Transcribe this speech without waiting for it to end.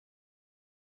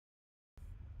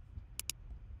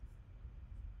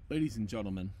Ladies and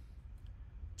gentlemen,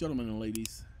 gentlemen and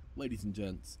ladies, ladies and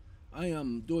gents, I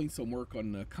am doing some work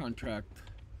on the contract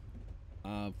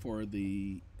for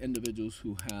the individuals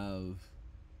who have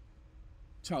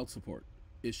child support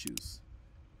issues.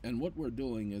 And what we're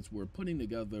doing is we're putting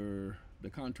together the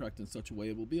contract in such a way,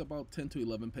 it will be about 10 to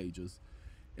 11 pages,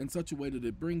 in such a way that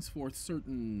it brings forth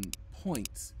certain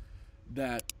points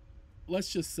that,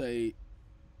 let's just say,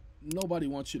 nobody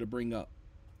wants you to bring up.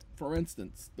 For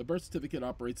instance, the birth certificate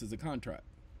operates as a contract.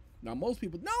 Now, most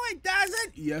people, no, it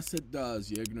doesn't. Yes, it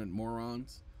does, you ignorant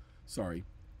morons. Sorry,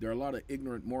 there are a lot of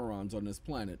ignorant morons on this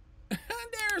planet. There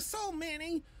are so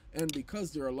many. And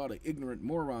because there are a lot of ignorant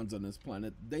morons on this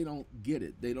planet, they don't get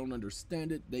it. They don't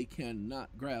understand it. They cannot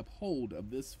grab hold of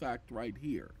this fact right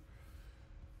here.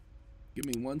 Give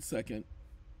me 1 second.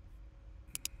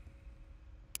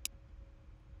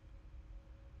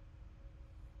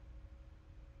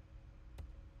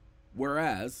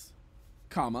 Whereas,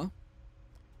 comma,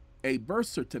 a birth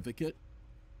certificate,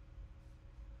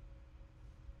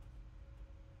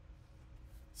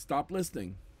 stop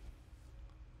listening.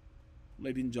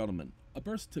 Ladies and gentlemen, a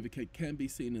birth certificate can be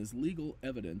seen as legal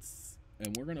evidence,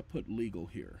 and we're going to put legal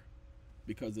here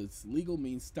because it's legal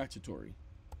means statutory.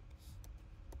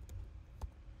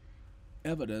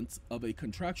 Evidence of a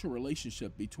contractual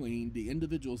relationship between the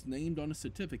individuals named on a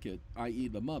certificate, i.e.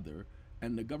 the mother,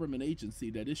 and the government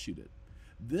agency that issued it.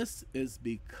 This is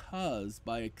because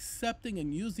by accepting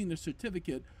and using the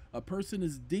certificate, a person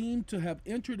is deemed to have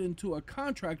entered into a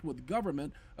contract with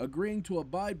government, agreeing to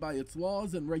abide by its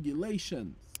laws and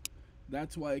regulations.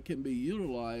 That's why it can be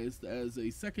utilized as a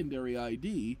secondary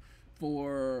ID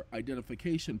for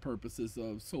identification purposes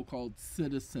of so-called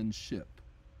citizenship.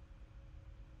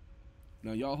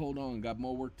 Now y'all hold on, got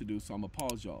more work to do, so I'm gonna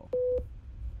pause y'all.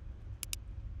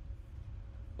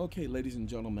 Okay, ladies and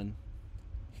gentlemen,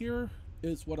 here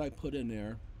is what I put in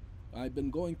there. I've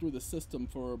been going through the system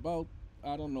for about,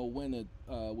 I don't know when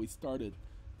we started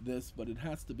this, but it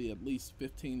has to be at least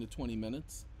 15 to 20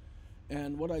 minutes.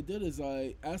 And what I did is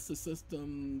I asked the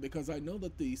system, because I know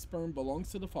that the sperm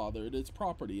belongs to the father, it is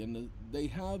property, and they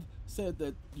have said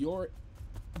that your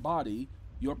body,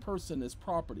 your person is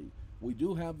property. We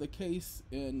do have the case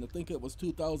in, I think it was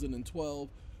 2012,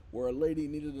 where a lady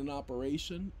needed an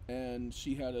operation and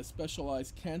she had a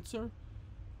specialized cancer,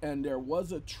 and there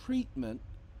was a treatment,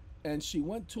 and she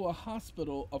went to a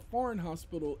hospital, a foreign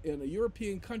hospital in a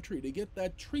European country to get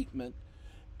that treatment,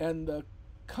 and the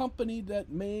company that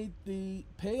made the,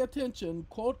 pay attention,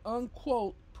 quote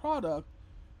unquote product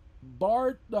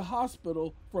barred the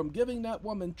hospital from giving that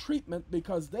woman treatment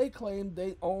because they claimed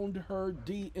they owned her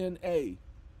DNA.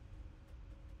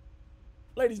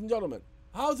 Ladies and gentlemen,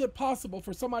 how is it possible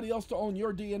for somebody else to own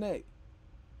your DNA?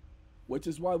 Which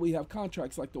is why we have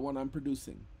contracts like the one I'm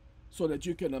producing, so that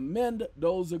you can amend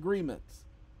those agreements.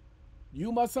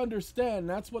 You must understand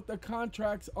that's what the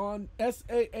contracts on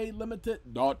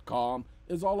SAAlimited.com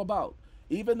is all about.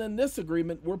 Even in this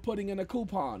agreement, we're putting in a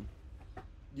coupon.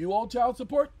 You owe child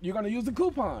support, you're going to use a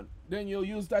coupon. Then you'll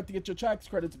use that to get your tax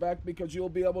credits back, because you'll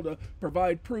be able to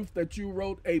provide proof that you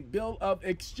wrote a bill of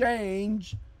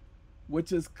exchange,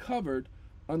 which is covered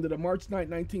under the March 9,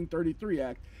 1933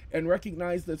 Act and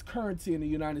recognized as currency in the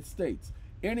United States.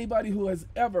 Anybody who has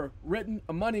ever written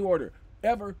a money order,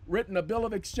 ever written a bill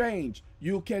of exchange,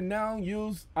 you can now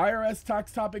use IRS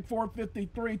Tax Topic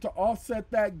 453 to offset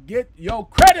that. Get your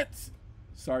credits.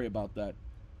 Sorry about that.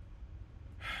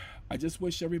 I just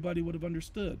wish everybody would have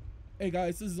understood. Hey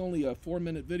guys, this is only a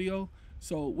 4-minute video,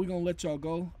 so we're going to let y'all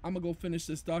go. I'm going to go finish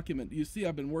this document. You see,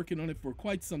 I've been working on it for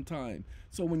quite some time.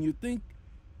 So when you think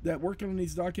that working on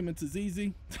these documents is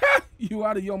easy, you're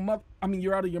out of your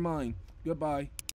mind. Goodbye.